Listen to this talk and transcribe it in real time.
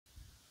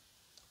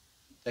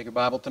Take your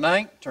Bible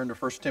tonight, turn to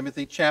 1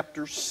 Timothy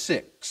chapter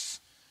 6.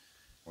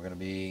 We're going to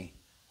be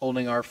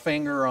holding our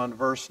finger on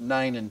verse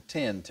 9 and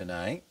 10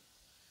 tonight.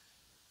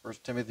 1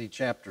 Timothy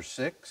chapter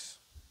 6,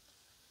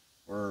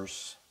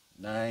 verse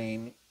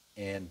 9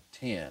 and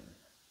 10.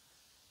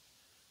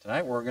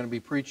 Tonight we're going to be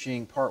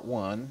preaching part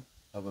 1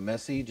 of a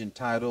message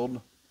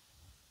entitled,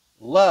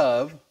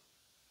 Love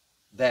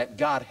That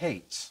God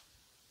Hates.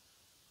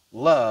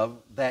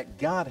 Love That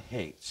God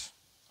Hates.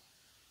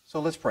 So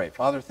let's pray.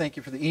 Father, thank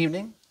you for the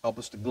evening. Help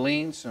us to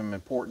glean some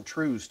important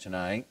truths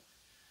tonight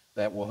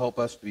that will help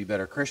us to be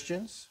better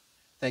Christians.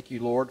 Thank you,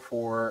 Lord,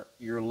 for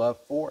your love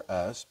for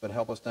us, but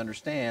help us to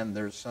understand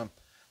there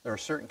are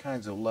certain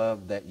kinds of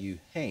love that you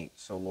hate.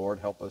 So, Lord,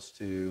 help us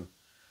to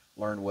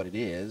learn what it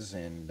is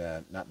and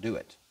not do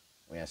it.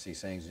 We ask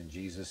these things in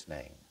Jesus'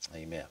 name.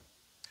 Amen.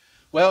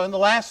 Well, in the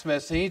last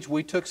message,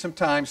 we took some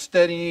time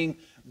studying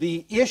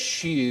the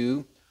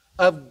issue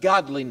of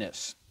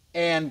godliness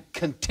and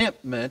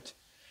contentment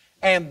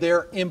and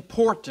their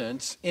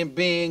importance in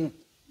being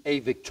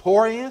a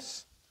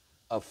victorious,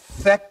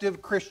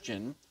 effective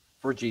Christian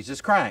for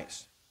Jesus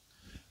Christ.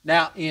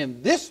 Now,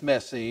 in this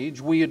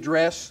message, we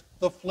address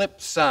the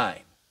flip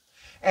side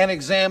and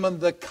examine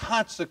the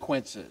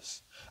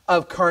consequences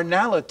of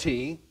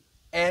carnality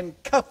and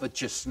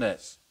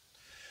covetousness.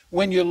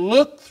 When you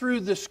look through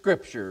the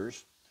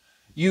Scriptures,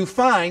 you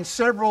find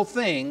several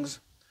things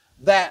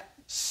that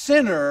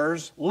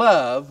sinners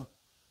love,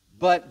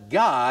 but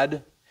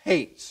God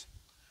hates.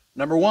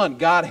 Number one,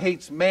 God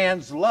hates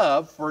man's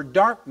love for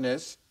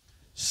darkness,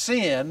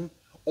 sin,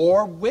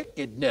 or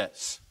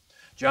wickedness.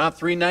 John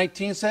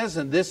 3:19 says,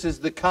 and this is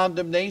the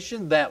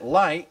condemnation that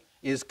light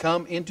is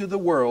come into the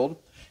world,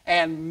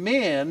 and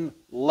men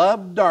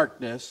love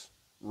darkness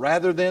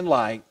rather than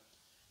light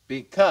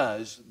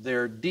because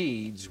their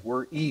deeds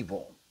were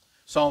evil.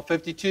 Psalm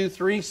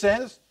 52:3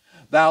 says,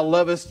 thou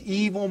lovest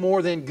evil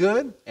more than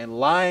good, and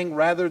lying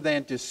rather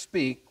than to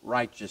speak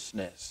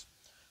righteousness.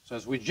 So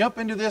as we jump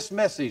into this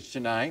message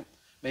tonight,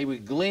 may we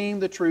glean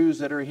the truths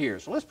that are here.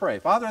 So let's pray.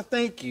 Father, I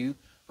thank you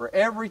for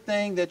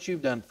everything that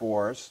you've done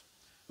for us.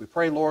 We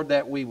pray, Lord,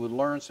 that we would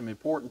learn some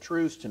important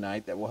truths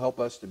tonight that will help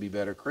us to be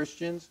better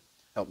Christians.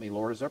 Help me,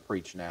 Lord, as I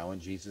preach now. In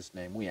Jesus'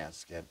 name we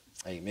ask it.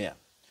 Amen.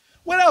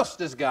 What else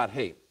does God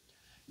hate?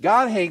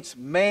 God hates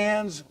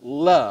man's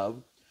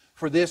love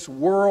for this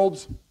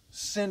world's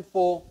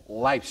sinful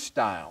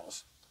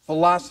lifestyles,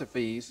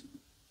 philosophies,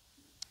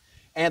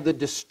 and the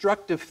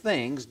destructive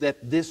things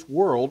that this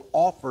world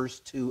offers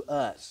to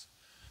us.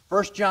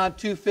 1 John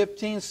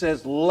 2:15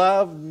 says,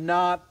 love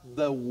not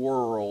the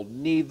world,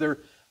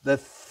 neither the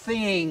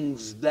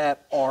things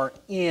that are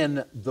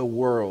in the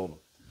world.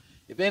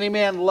 If any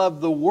man love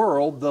the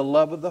world, the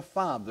love of the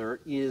Father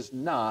is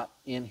not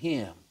in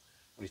him.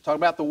 When he's talking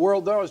about the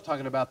world, though, he's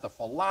talking about the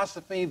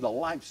philosophy, the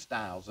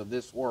lifestyles of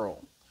this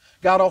world.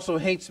 God also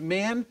hates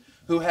men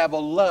who have a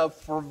love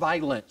for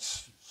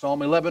violence.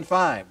 Psalm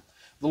 11:5.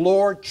 The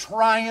Lord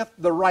trieth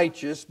the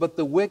righteous, but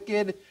the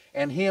wicked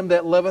and him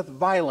that loveth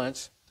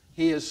violence,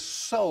 his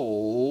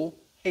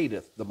soul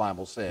hateth, the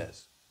Bible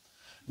says.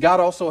 God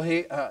also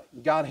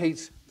God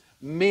hates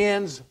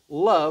men's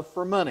love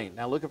for money.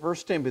 Now look at 1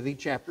 Timothy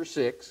chapter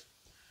 6,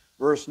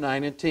 verse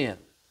 9 and 10.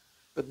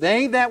 But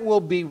they that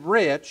will be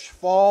rich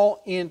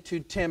fall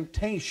into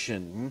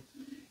temptation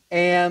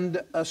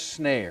and a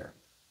snare,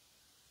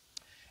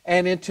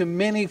 and into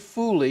many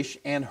foolish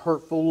and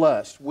hurtful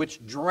lusts,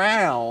 which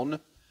drown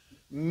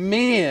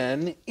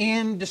men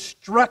in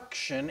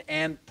destruction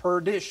and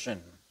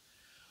perdition.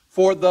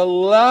 For the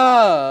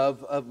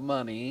love of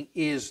money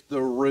is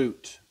the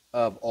root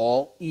of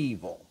all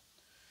evil,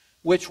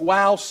 which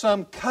while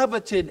some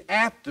coveted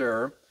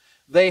after,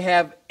 they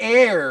have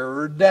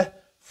erred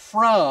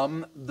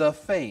from the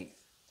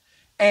faith,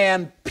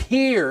 and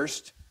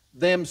pierced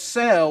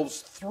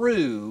themselves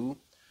through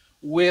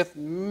with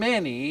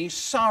many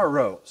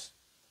sorrows.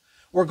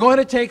 We're going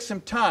to take some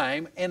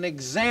time and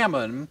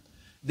examine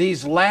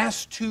these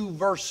last two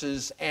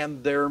verses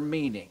and their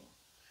meaning.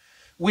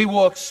 We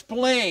will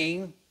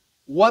explain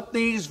what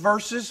these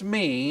verses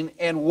mean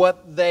and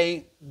what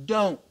they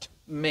don't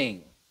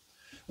mean.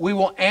 We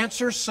will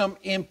answer some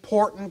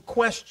important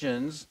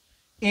questions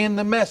in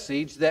the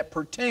message that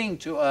pertain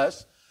to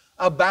us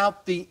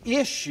about the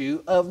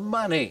issue of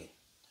money.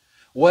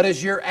 What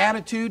is your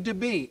attitude to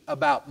be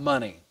about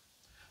money?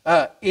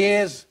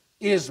 Is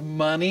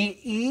money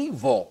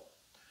evil?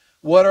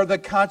 What are the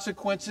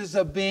consequences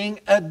of being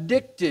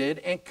addicted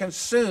and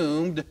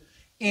consumed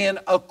in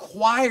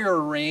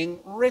acquiring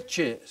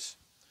riches?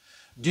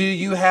 Do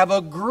you have a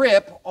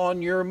grip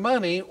on your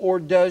money, or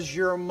does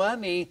your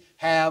money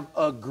have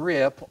a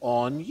grip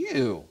on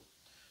you?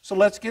 So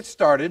let's get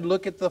started.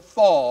 Look at the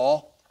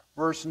fall,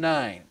 verse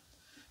 9.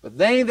 But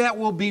they that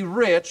will be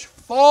rich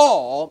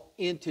fall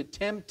into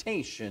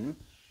temptation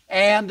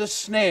and a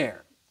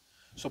snare.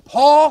 So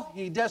Paul,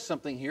 he does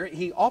something here.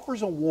 He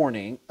offers a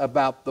warning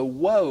about the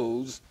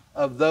woes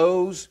of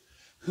those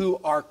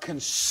who are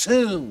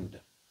consumed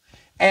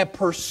and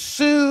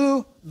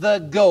pursue the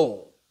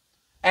goal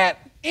at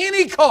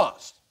any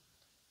cost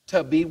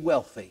to be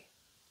wealthy.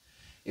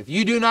 if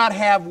you do not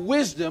have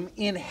wisdom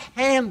in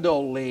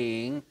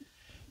handling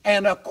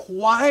and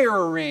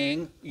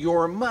acquiring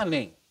your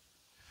money,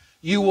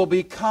 you will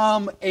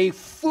become a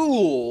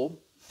fool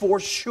for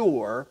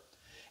sure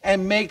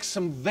and make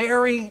some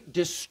very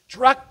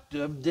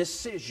destructive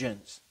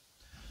decisions.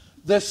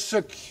 The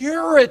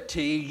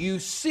security you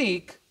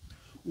seek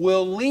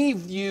will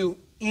leave you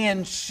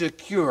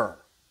insecure.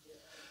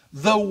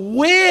 The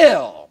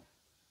will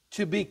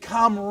to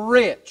become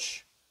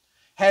rich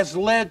has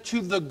led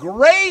to the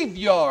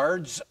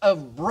graveyards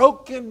of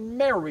broken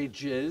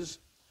marriages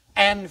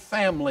and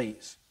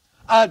families,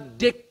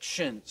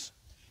 addictions,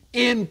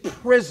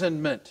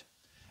 imprisonment,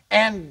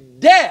 and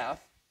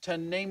death, to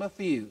name a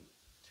few.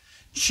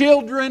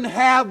 Children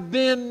have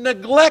been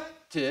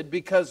neglected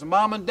because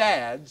mom and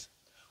dads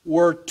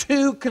were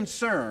too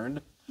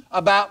concerned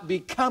about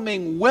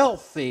becoming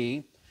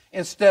wealthy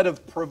instead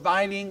of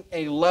providing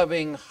a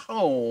loving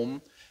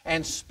home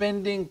and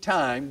spending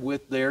time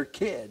with their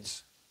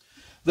kids.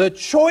 The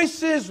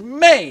choices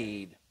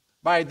made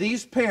by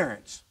these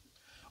parents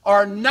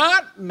are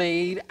not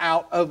made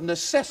out of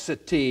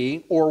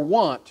necessity or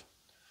want,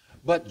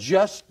 but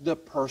just the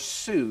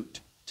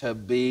pursuit to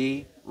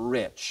be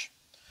rich.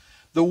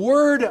 The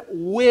word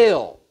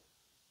will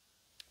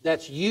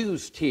that's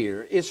used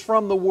here is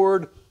from the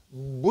word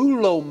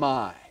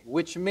boulomai,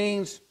 which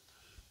means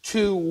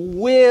to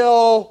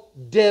will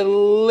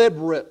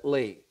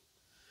deliberately,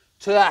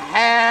 to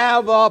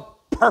have a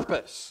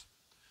purpose,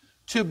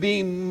 to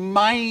be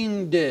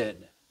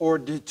minded, or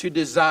to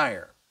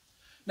desire.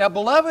 Now,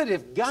 beloved,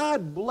 if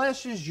God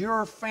blesses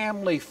your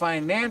family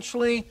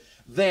financially,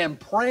 then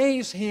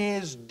praise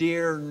His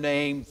dear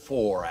name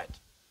for it.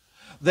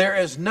 There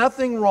is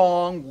nothing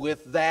wrong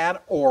with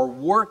that or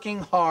working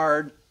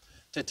hard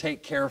to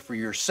take care for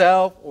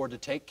yourself or to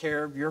take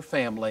care of your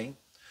family.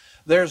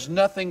 There's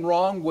nothing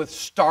wrong with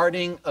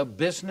starting a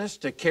business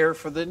to care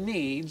for the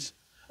needs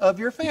of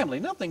your family.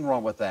 Nothing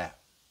wrong with that.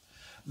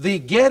 The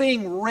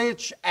getting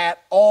rich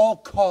at all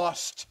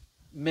cost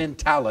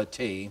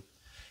mentality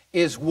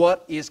is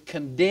what is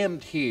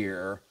condemned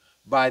here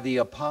by the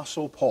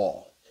Apostle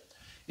Paul.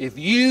 If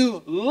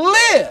you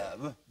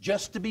live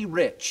just to be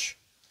rich,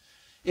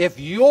 if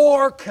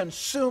your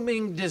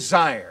consuming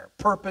desire,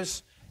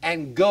 purpose,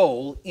 and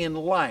goal in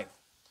life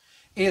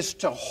is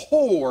to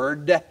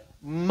hoard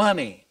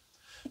money,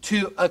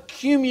 to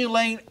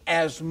accumulate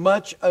as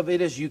much of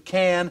it as you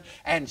can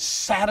and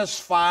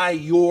satisfy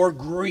your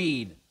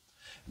greed,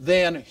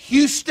 then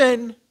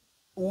Houston,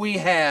 we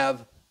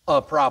have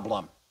a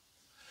problem.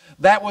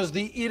 That was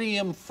the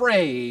idiom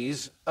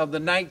phrase of the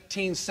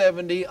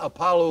 1970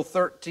 Apollo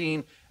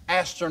 13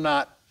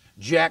 astronaut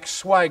Jack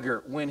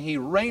Swigert when he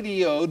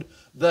radioed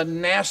the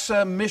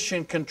NASA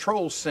Mission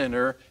Control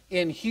Center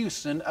in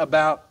Houston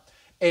about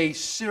a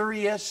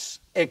serious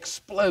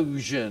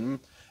explosion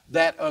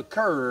that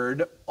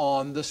occurred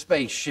on the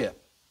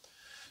spaceship.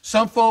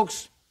 Some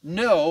folks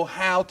know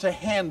how to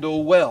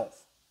handle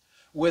wealth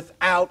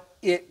without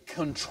it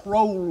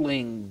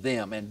controlling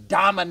them and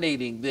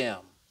dominating them.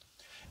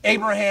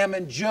 Abraham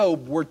and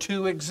Job were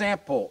two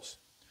examples.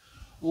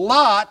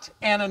 Lot,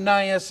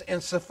 Ananias,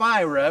 and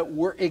Sapphira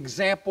were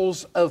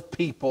examples of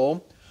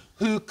people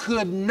who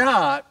could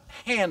not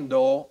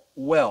handle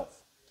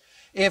wealth.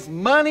 If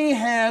money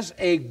has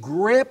a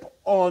grip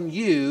on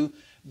you,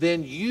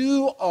 then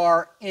you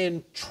are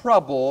in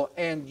trouble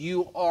and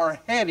you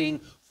are heading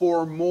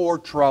for more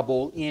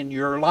trouble in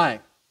your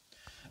life.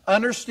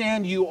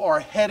 Understand you are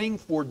heading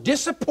for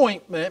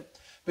disappointment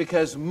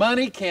because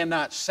money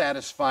cannot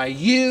satisfy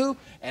you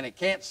and it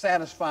can't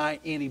satisfy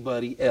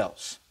anybody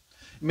else.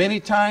 Many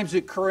times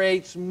it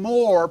creates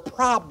more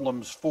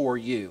problems for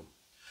you.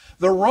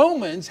 The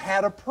Romans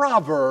had a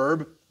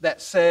proverb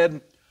that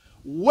said,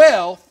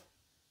 wealth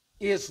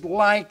is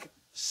like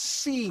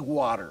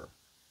seawater,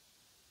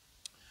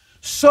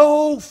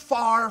 so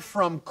far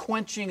from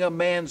quenching a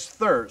man's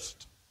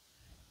thirst,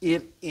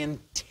 it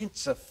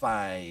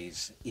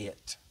intensifies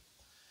it.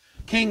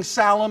 King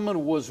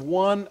Solomon was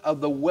one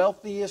of the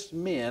wealthiest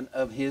men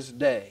of his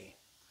day.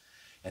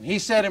 And he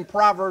said in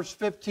Proverbs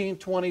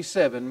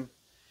 15:27,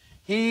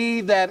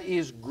 he that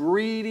is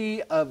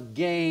greedy of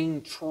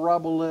gain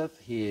troubleth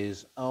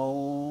his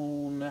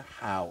own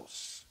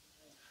house.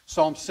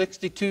 Psalm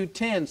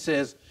 62:10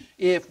 says,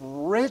 if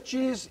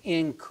riches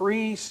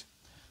increase,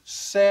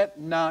 set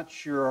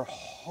not your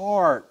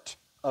heart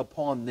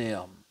upon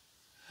them.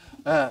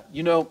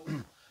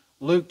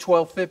 Luke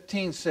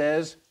 12:15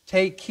 says,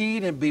 take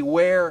heed and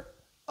beware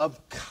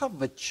of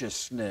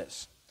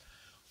covetousness.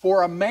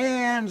 For a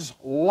man's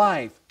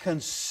life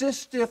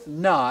consisteth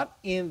not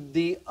in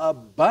the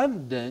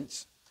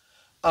abundance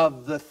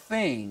of the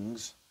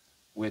things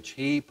which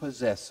he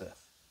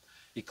possesseth.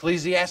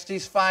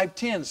 Ecclesiastes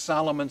 5:10,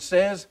 Solomon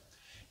says,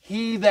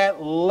 he that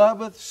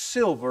loveth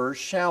silver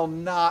shall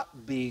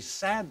not be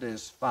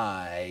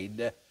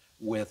satisfied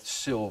with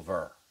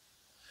silver.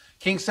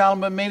 King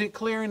Solomon made it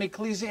clear in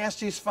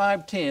Ecclesiastes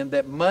 5:10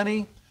 that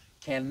money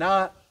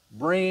cannot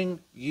bring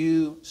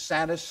you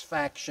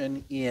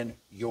satisfaction in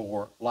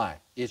your life.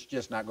 It's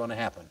just not going to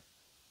happen.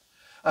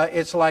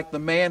 It's like the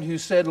man who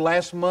said,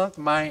 last month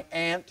my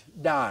aunt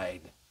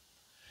died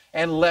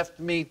and left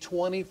me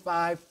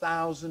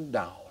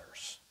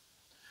 $25,000.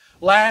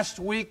 Last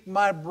week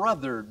my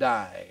brother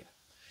died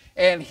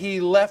and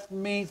he left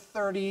me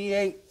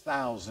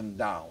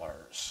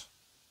 $38,000.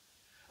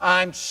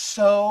 I'm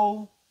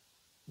so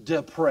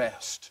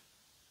depressed.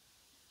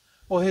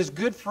 Well, his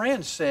good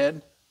friend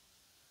said,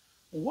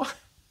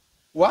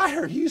 why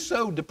are you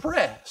so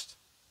depressed?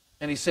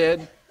 And he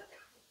said,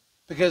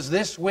 because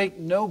this week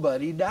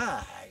nobody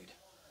died.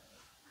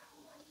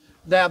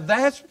 Now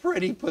that's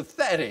pretty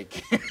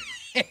pathetic,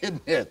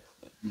 isn't it?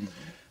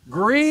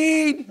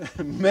 Greed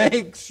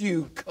makes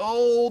you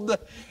cold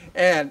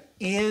and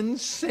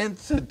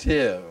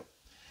insensitive.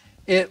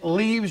 It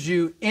leaves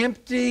you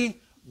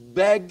empty,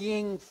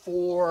 begging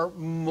for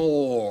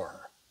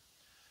more.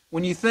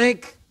 When you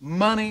think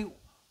money,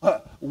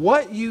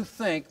 what you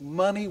think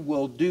money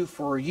will do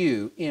for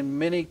you, in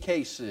many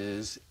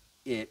cases,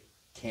 it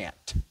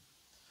can't.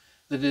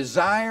 The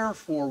desire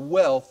for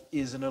wealth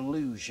is an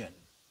illusion.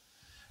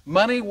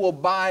 Money will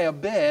buy a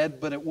bed,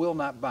 but it will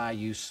not buy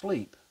you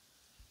sleep.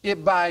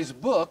 It buys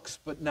books,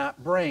 but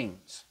not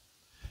brains.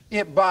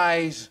 It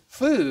buys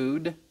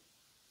food,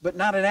 but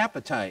not an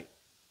appetite.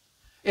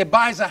 It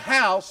buys a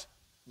house,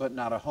 but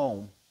not a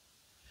home.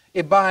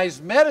 It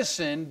buys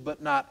medicine,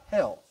 but not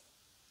health.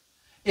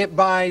 It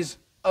buys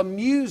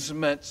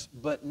amusements,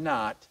 but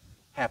not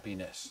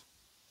happiness.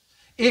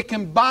 It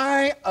can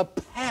buy a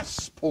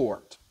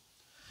passport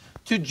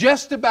to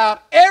just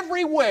about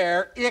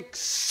everywhere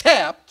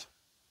except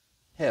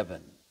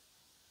heaven.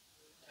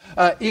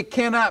 It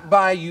cannot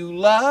buy you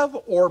love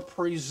or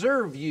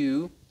preserve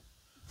you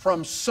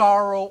from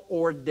sorrow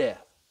or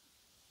death.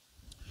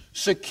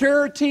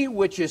 Security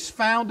which is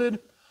founded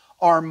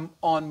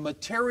on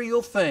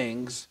material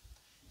things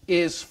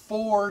is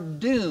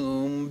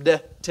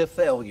foredoomed to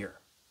failure.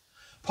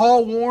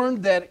 Paul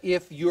warned that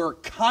if your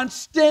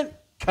constant,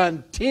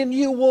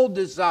 continual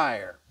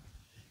desire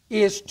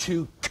is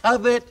to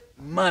covet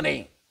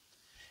money,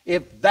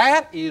 if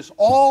that is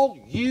all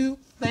you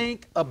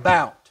think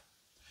about,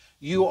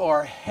 you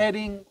are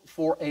heading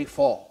for a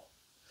fall.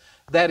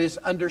 That is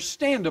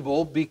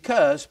understandable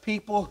because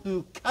people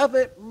who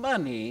covet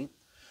money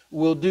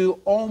will do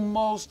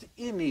almost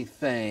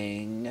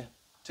anything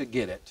to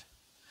get it.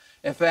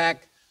 In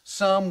fact,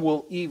 some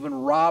will even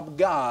rob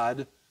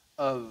God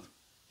of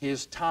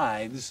his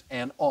tithes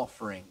and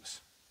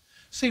offerings.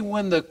 See,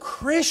 when the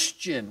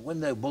Christian,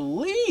 when the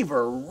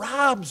believer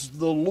robs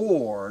the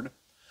Lord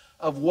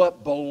of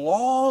what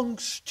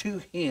belongs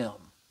to him,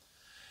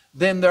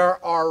 then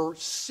there are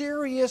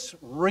serious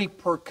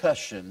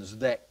repercussions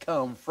that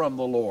come from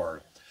the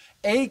Lord.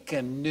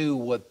 Achan knew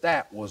what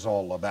that was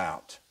all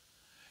about.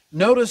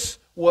 Notice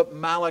what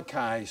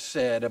Malachi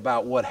said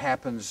about what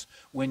happens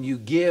when you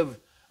give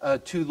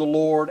to the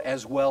Lord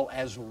as well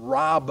as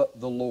rob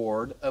the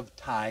Lord of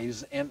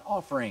tithes and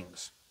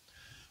offerings.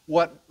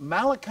 What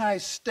Malachi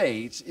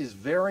states is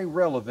very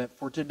relevant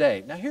for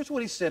today. Now here's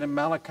what he said in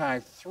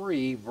Malachi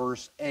 3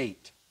 verse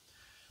 8.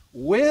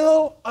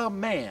 Will a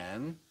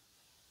man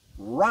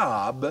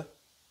rob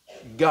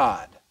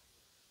God?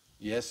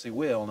 Yes, he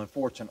will,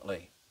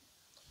 unfortunately.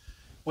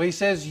 Well, he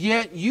says,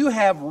 yet you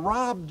have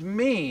robbed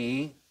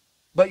me.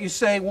 But you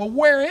say, well,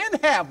 wherein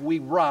have we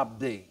robbed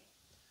thee?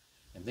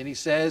 And then he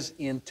says,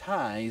 in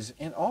tithes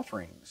and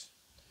offerings.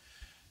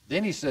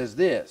 Then he says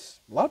this.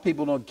 A lot of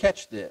people don't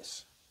catch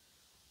this.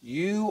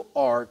 You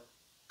are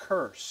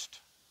cursed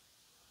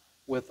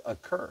with a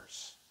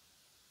curse.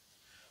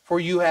 For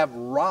you have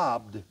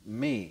robbed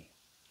me,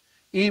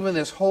 even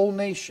this whole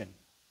nation.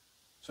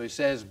 So he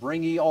says,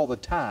 bring ye all the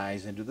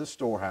tithes into the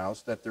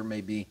storehouse, that there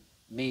may be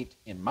meat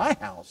in my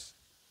house.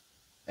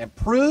 And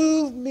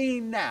prove me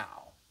now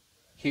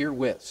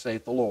herewith,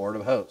 saith the Lord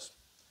of hosts,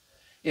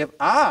 if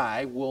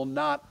I will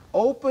not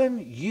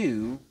open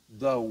you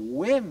the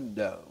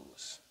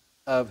windows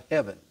of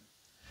heaven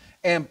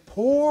and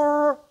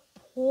pour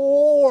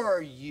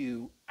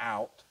you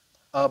out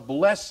a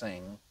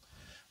blessing,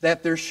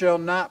 that there shall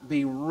not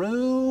be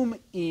room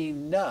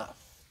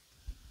enough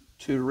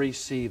to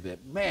receive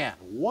it. Man,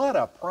 what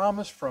a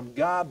promise from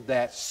God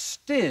that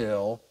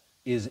still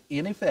is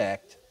in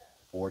effect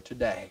for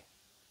today.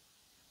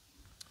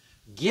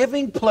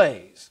 Giving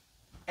plays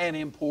an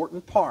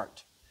important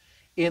part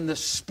in the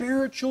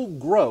spiritual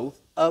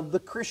growth of the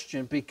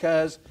Christian,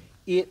 because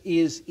it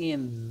is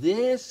in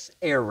this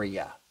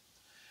area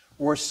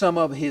where some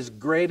of his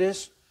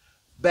greatest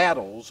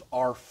battles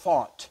are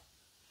fought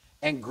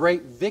and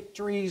great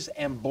victories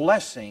and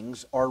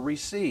blessings are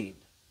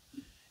received.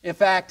 In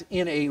fact,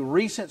 in a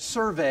recent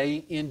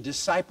survey in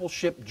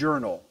Discipleship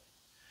Journal,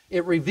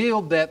 it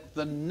revealed that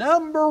the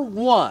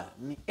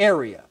 #1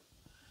 area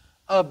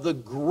of the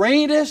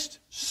greatest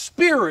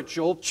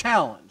spiritual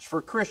challenge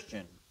for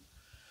Christians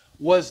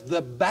was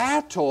the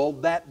battle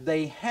that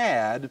they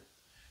had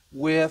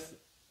with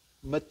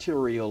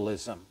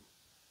materialism.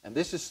 And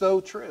this is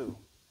so true.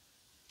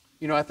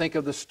 You know, I think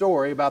of the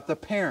story about the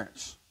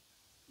parents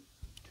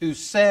who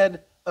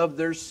said of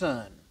their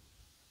son,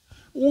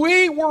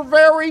 we were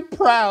very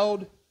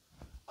proud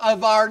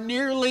of our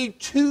nearly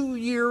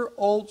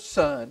 2-year-old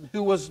son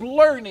who was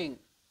learning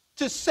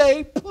to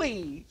say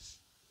please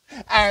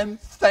and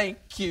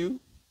thank you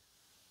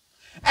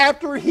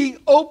after he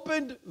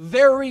opened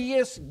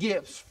various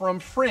gifts from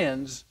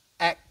friends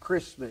at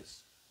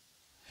Christmas.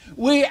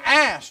 We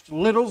asked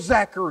little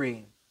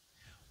Zachary,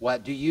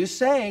 "What do you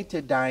say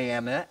to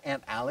Diana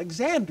and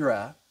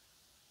Alexandra?"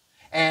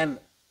 And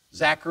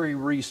Zachary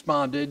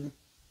responded,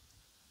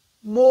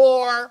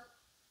 "More,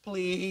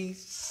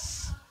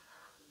 please."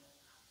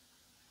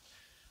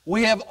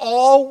 We have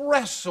all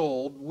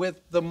wrestled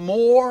with the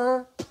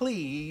more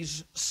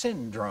please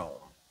syndrome.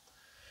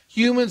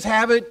 Humans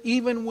have it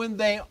even when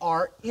they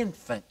are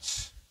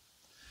infants.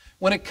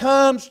 When it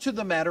comes to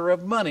the matter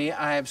of money,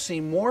 I have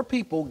seen more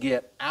people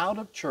get out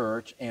of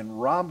church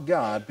and rob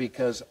God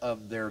because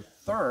of their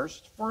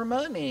thirst for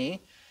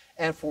money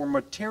and for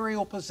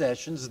material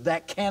possessions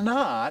that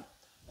cannot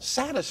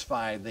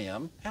satisfy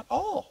them at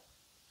all.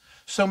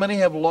 So many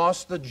have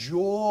lost the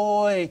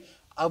joy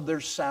of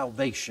their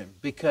salvation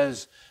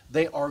because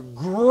they are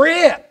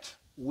gripped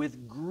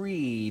with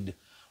greed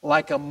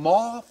like a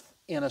moth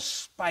in a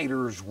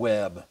spider's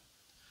web.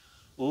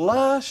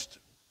 Lust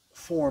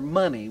for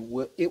money,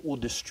 it will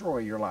destroy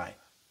your life.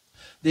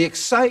 The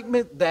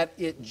excitement that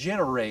it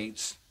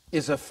generates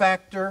is a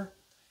factor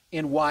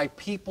in why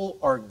people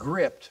are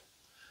gripped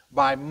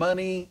by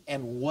money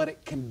and what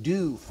it can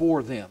do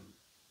for them.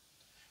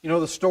 You know,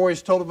 the story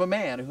is told of a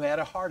man who had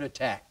a heart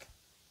attack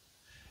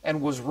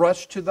and was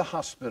rushed to the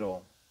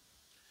hospital.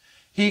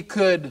 He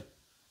could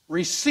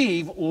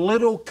receive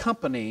little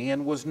company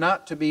and was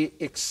not to be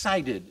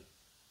excited.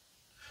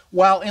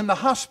 While in the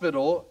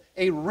hospital,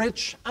 a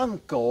rich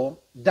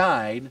uncle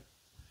died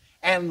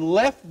and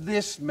left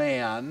this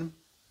man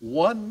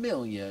 $1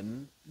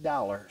 million.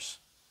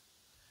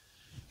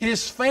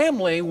 His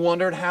family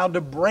wondered how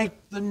to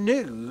break the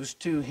news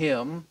to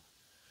him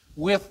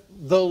with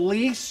the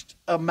least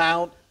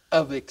amount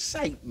of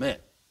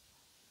excitement.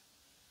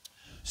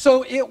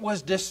 So it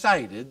was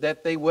decided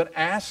that they would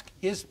ask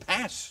his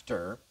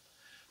pastor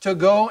to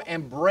go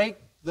and break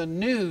the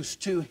news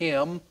to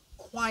him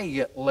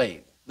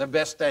quietly, the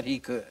best that he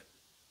could.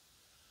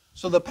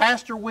 So the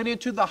pastor went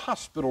into the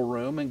hospital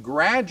room and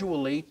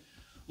gradually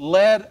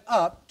led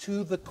up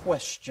to the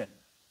question.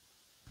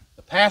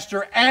 The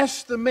pastor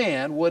asked the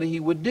man what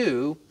he would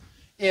do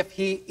if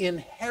he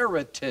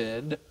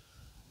inherited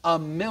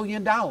 $1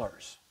 million.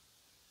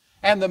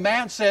 And the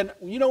man said,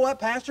 "You know what,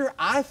 Pastor?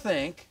 I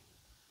think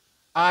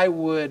I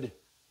would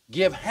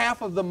give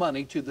half of the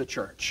money to the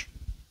church.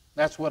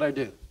 That's what I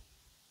do."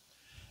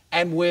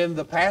 And when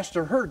the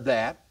pastor heard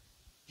that,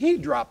 he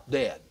dropped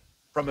dead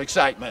from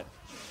excitement.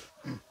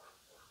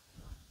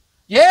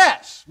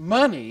 Yes,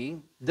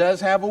 money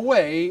does have a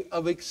way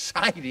of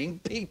exciting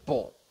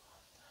people.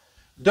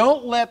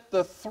 Don't let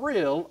the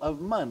thrill of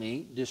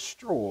money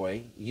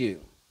destroy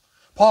you.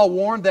 Paul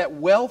warned that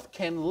wealth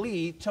can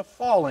lead to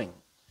falling.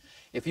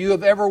 If you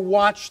have ever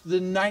watched the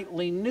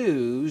nightly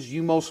news,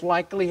 you most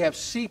likely have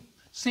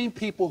seen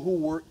people who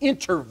were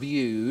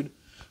interviewed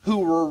who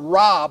were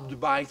robbed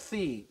by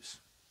thieves.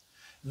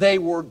 They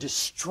were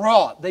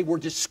distraught, they were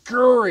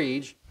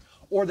discouraged,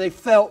 or they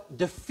felt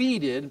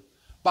defeated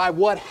by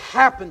what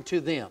happened to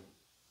them.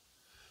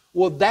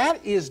 Well,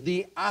 that is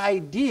the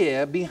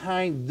idea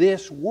behind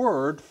this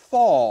word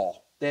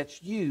fall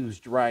that's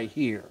used right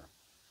here.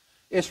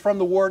 It's from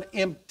the word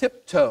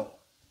emptipto.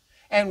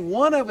 And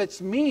one of its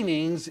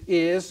meanings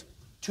is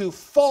to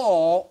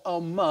fall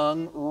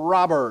among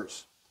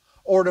robbers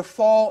or to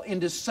fall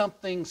into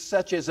something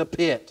such as a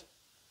pit.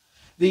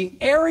 The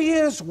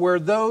areas where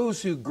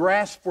those who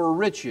grasp for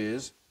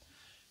riches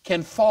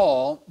can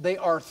fall, they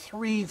are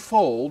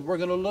threefold. We're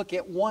going to look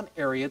at one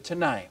area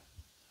tonight.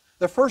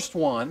 The first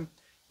one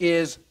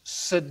is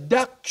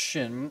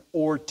seduction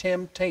or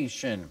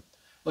temptation.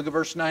 Look at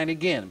verse 9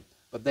 again.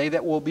 But they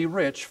that will be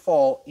rich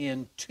fall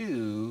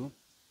into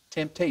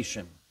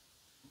temptation.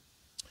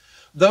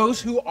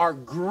 Those who are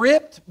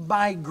gripped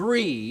by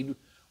greed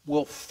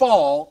will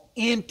fall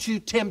into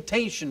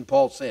temptation,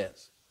 Paul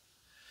says.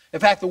 In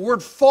fact, the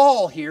word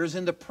fall here is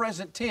in the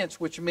present tense,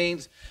 which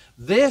means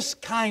this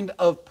kind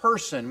of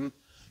person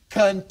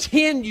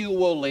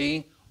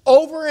continually,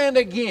 over and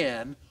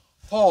again,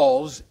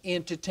 falls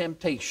into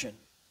temptation.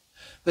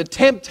 The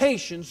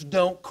temptations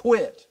don't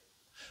quit.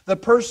 The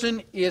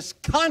person is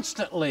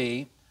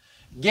constantly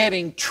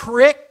getting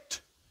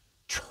tricked,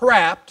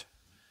 trapped,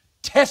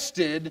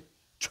 tested,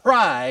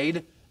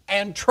 tried,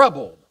 and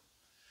troubled.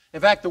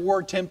 In fact, the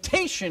word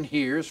temptation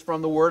here is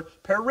from the word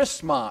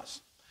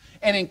perismos.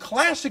 And in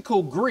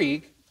classical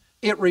Greek,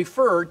 it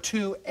referred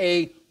to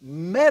a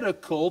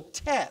medical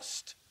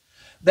test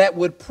that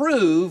would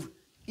prove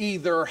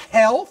either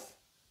health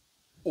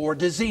or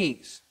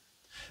disease.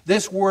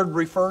 This word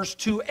refers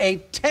to a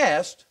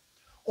test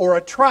or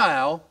a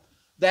trial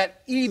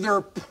that either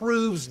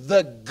proves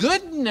the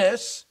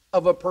goodness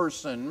of a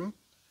person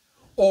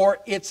or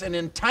it's an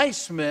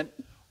enticement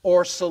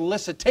or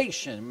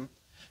solicitation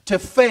to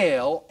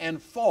fail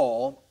and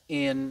fall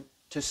into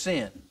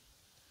sin.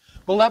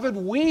 Beloved,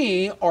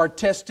 we are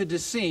tested to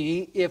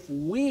see if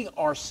we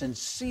are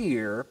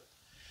sincere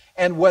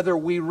and whether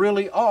we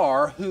really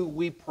are who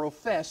we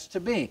profess to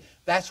be.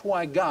 That's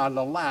why God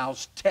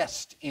allows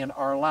tests in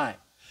our life.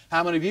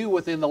 How many of you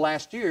within the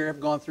last year have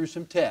gone through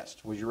some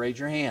tests? Would you raise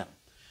your hand?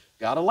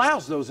 God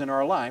allows those in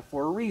our life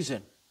for a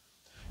reason.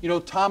 You know,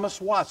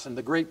 Thomas Watson,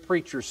 the great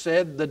preacher,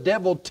 said, "The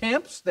devil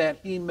tempts that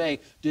he may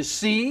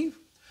deceive,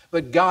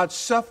 but God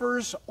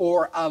suffers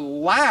or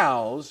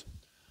allows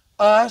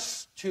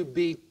us to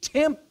be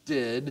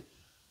tempted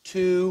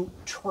to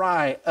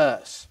try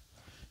us."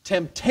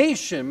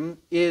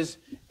 Temptation is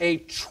a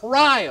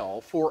trial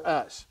for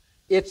us.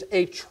 It's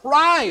a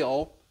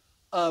trial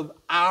of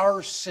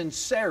our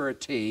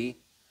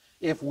sincerity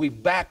if we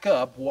back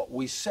up what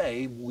we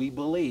say we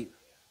believe.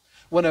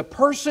 When a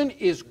person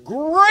is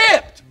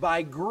gripped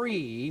by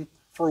greed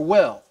for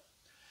wealth,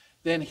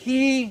 then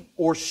he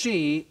or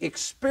she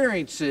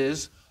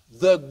experiences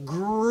the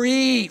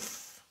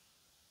grief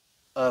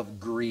of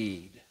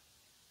greed.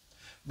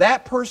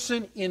 That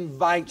person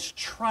invites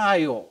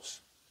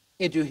trials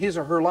into his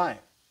or her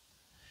life.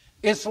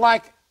 It's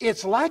like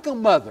a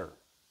mother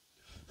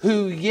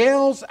who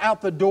yells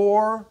out the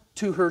door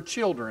to her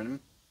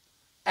children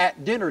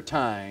at dinner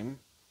time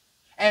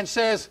and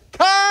says,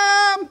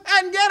 "Come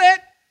and get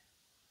it."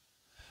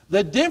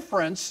 The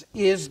difference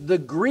is the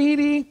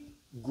greedy,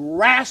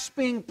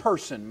 grasping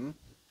person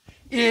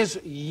is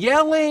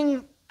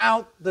yelling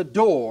out the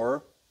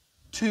door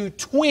to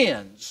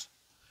twins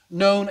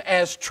known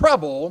as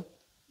trouble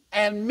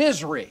and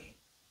misery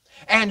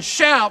and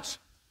shouts,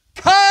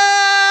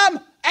 "Come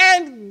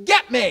and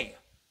get me."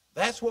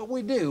 That's what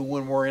we do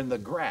when we're in the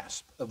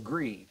grasp of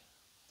greed.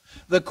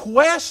 The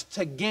quest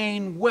to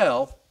gain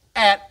wealth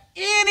at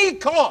any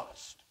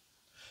cost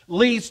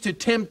leads to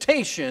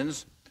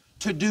temptations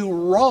to do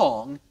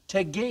wrong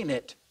to gain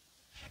it.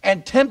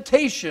 And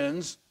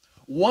temptations,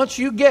 once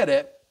you get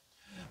it,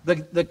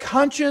 the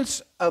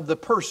conscience of the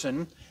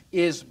person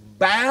is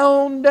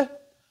bound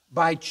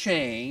by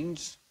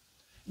chains,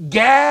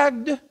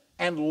 gagged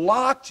and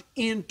locked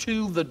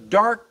into the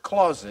dark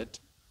closet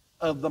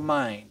of the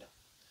mind.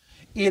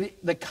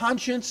 The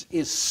conscience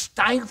is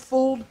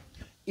stifled,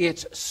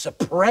 it's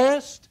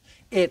suppressed,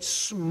 it's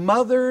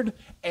smothered,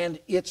 and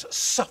it's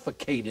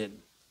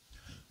suffocated.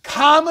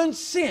 Common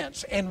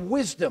sense and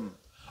wisdom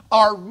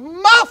are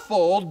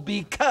muffled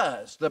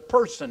because the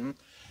person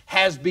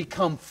has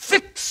become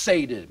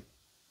fixated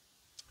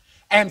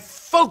and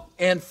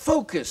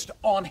focused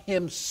on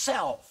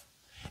himself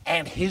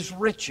and his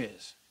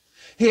riches.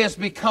 He has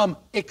become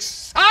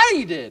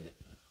excited,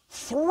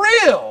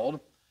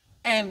 thrilled,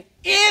 and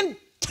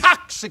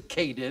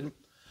intoxicated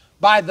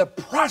by the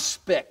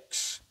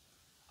prospects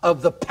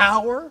of the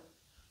power,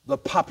 the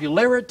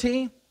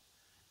popularity,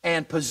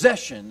 and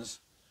possessions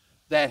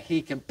that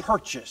he can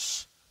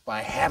purchase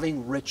by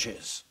having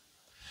riches.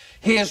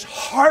 His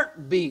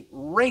heartbeat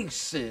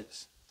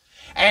races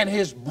and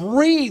his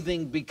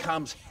breathing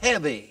becomes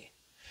heavy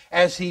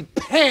as he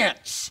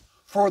pants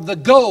for the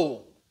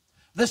gold,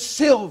 the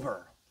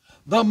silver,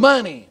 the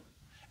money,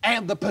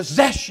 and the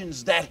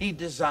possessions that he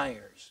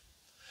desires.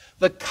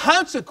 The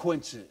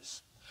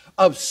consequences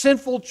of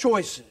sinful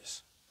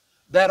choices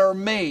that are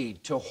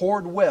made to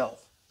hoard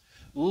wealth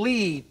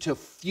lead to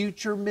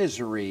future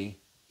misery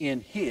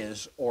in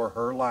his or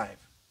her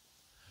life.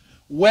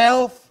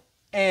 Wealth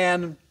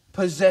and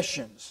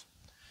possessions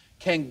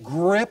can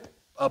grip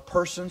a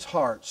person's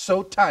heart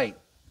so tight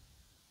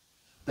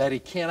that he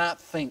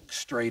cannot think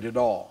straight at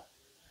all,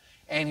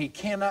 and he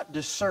cannot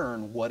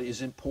discern what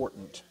is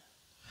important.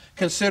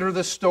 Consider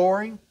the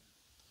story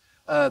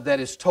that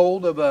is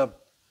told of a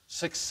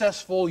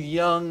successful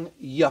young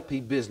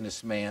yuppie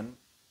businessman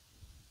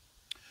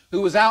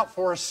who was out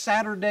for a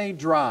Saturday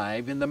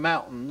drive in the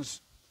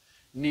mountains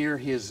near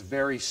his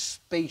very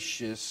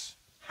spacious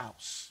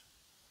house.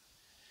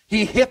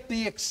 He hit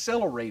the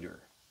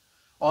accelerator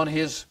on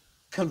his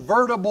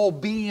convertible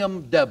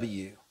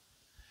BMW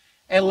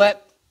and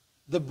let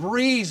the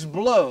breeze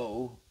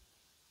blow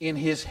in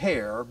his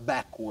hair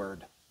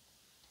backward.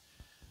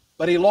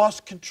 But he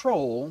lost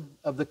control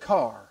of the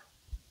car,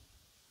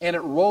 and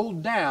it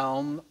rolled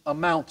down a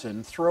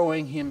mountain,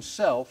 throwing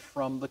himself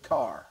from the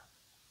car.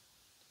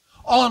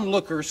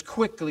 Onlookers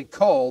quickly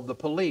called the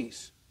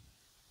police,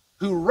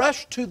 who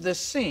rushed to the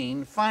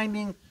scene,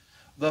 finding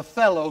the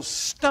fellow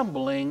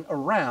stumbling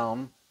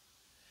around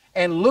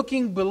and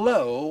looking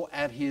below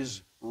at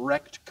his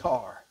wrecked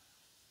car.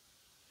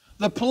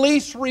 The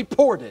police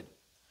reported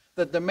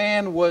that the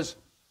man was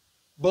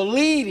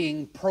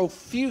bleeding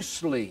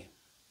profusely,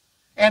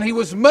 and he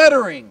was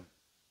muttering,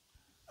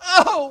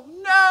 "Oh,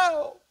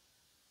 no,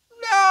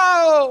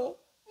 no,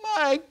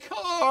 my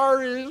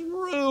car is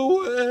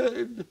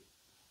ruined."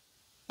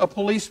 A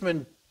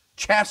policeman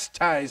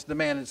chastised the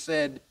man and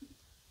said,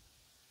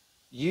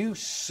 "You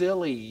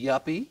silly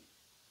yuppie.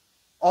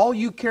 All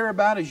you care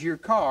about is your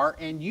car,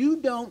 and you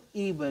don't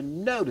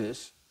even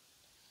notice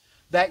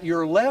that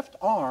your left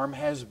arm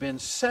has been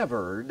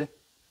severed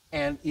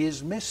and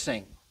is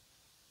missing."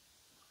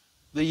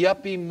 The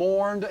yuppie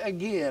mourned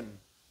again.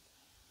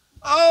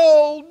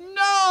 Oh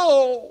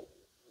no,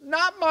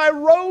 not my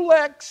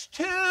Rolex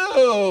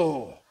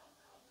too.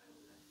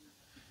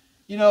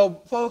 You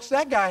know, folks,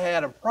 that guy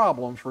had a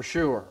problem for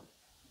sure.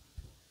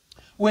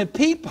 When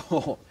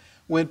people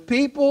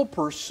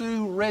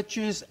pursue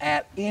riches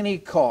at any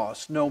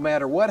cost, no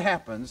matter what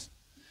happens,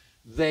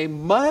 they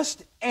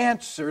must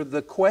answer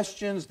the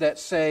questions that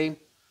say,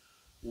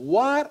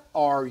 what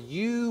are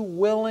you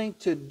willing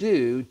to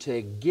do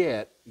to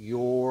get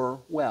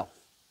your wealth?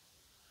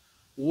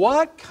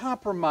 What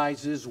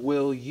compromises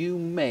will you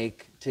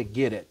make to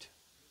get it?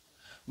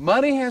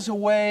 Money has a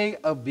way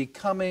of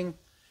becoming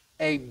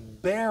a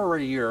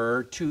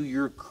barrier to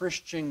your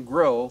Christian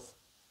growth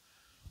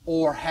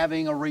or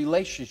having a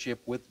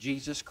relationship with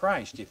Jesus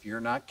Christ if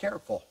you're not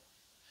careful.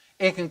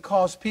 It can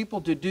cause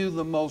people to do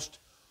the most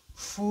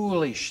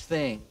foolish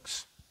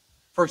things.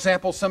 For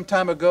example, some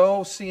time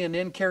ago,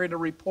 CNN carried a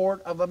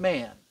report of a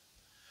man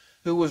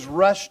who was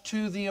rushed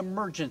to the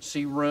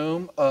emergency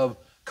room of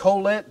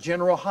Coveted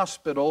General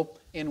Hospital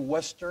in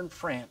western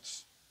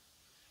France.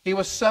 He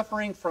was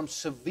suffering from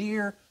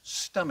severe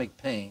stomach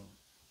pain.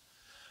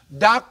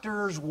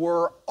 Doctors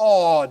were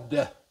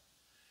awed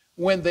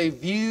when they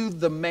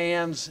viewed the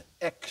man's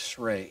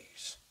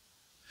x-rays.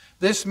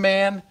 This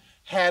man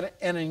had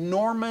an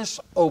enormous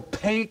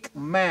opaque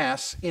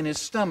mass in his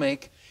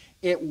stomach.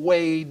 It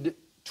weighed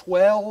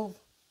 12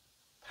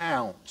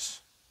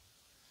 pounds.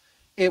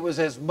 It was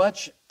as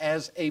much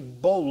as a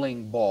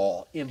bowling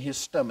ball in his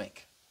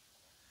stomach.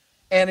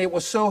 And it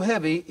was so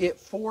heavy, it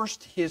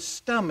forced his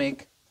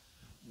stomach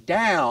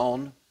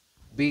down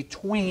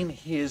between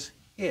his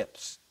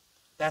hips.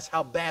 That's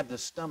how bad the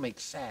stomach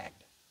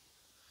sagged.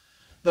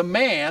 The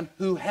man,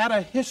 who had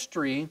a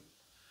history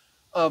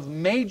of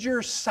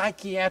major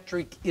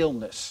psychiatric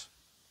illness,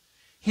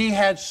 he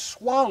had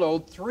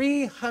swallowed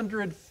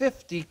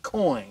 350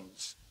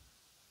 coins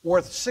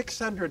worth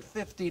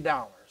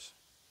 $650,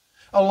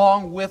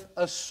 along with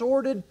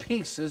assorted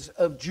pieces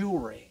of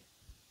jewelry.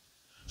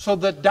 So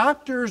the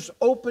doctors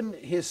opened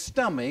his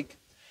stomach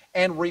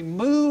and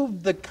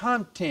removed the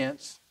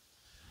contents,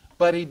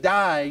 but he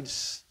died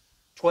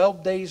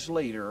 12 days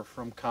later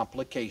from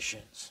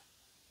complications.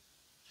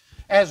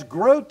 As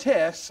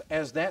grotesque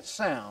as that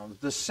sounds,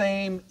 the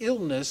same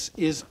illness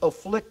is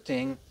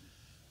afflicting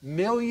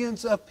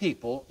millions of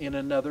people in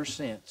another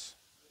sense.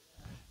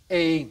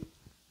 A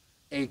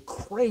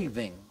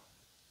craving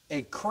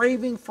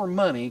for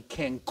money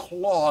can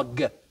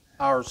clog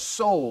our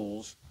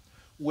souls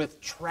with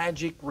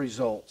tragic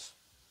results.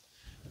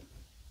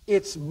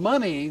 It's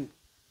money,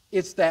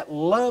 it's that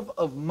love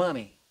of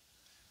money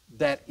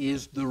that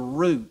is the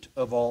root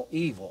of all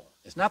evil.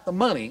 It's not the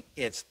money,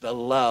 it's the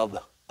love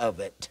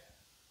of it.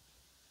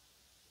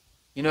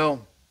 You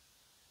know,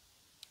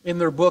 in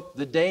their book,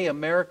 The Day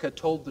America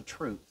Told the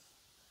Truth,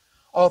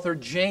 author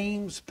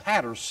James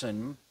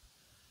Patterson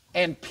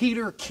and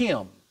Peter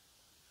Kim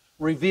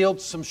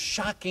revealed some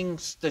shocking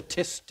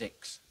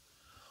statistics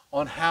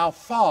on how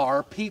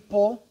far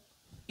people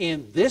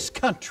in this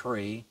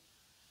country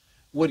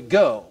would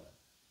go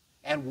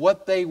and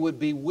what they would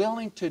be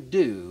willing to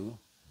do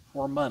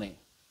for money.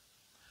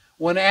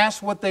 When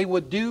asked what they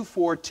would do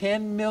for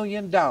 $10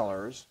 million,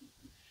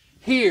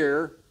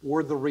 here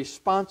were the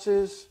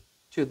responses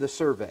to the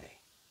survey.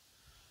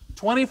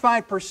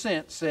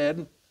 25%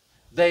 said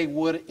they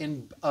would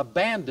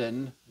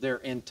abandon their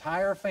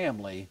entire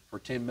family for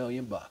 $10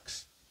 million.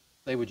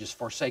 They would just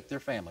forsake their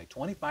family.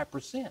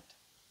 25%.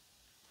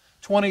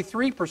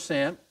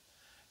 23%,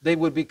 they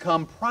would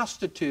become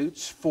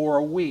prostitutes for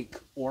a week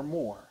or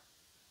more.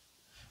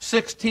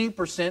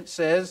 16%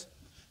 says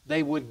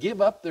they would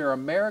give up their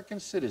American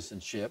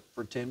citizenship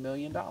for $10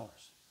 million.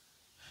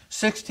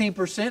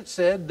 16%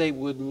 said they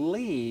would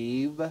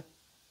leave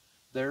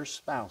their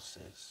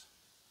spouses.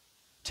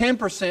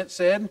 10%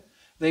 said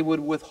they would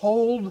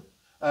withhold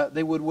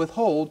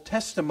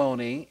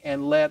testimony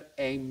and let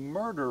a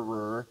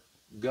murderer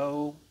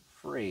go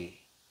free.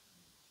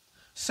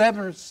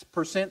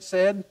 7%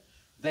 said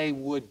they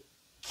would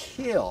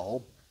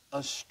kill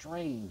a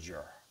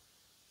stranger.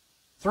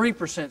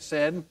 3%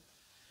 said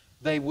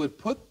they would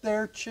put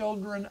their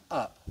children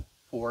up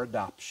for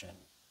adoption.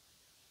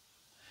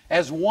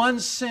 As one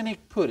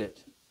cynic put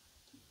it,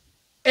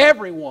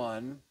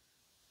 everyone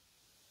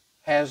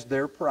has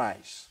their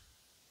price.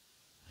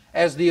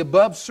 As the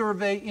above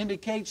survey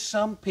indicates,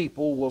 some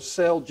people will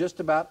sell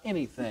just about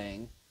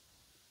anything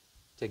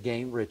to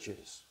gain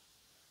riches.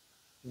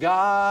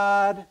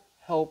 God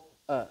help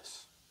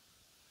us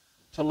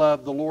to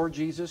love the Lord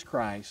Jesus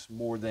Christ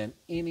more than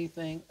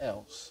anything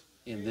else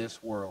in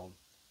this world.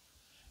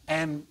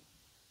 And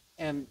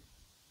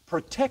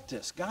protect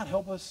us. God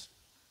help us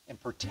and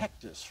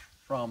protect us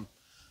from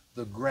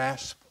the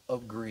grasp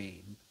of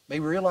greed. May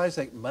we realize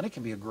that money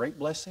can be a great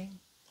blessing,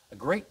 a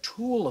great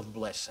tool of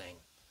blessing,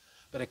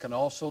 but it can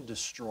also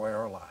destroy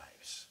our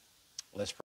lives. Let's pray.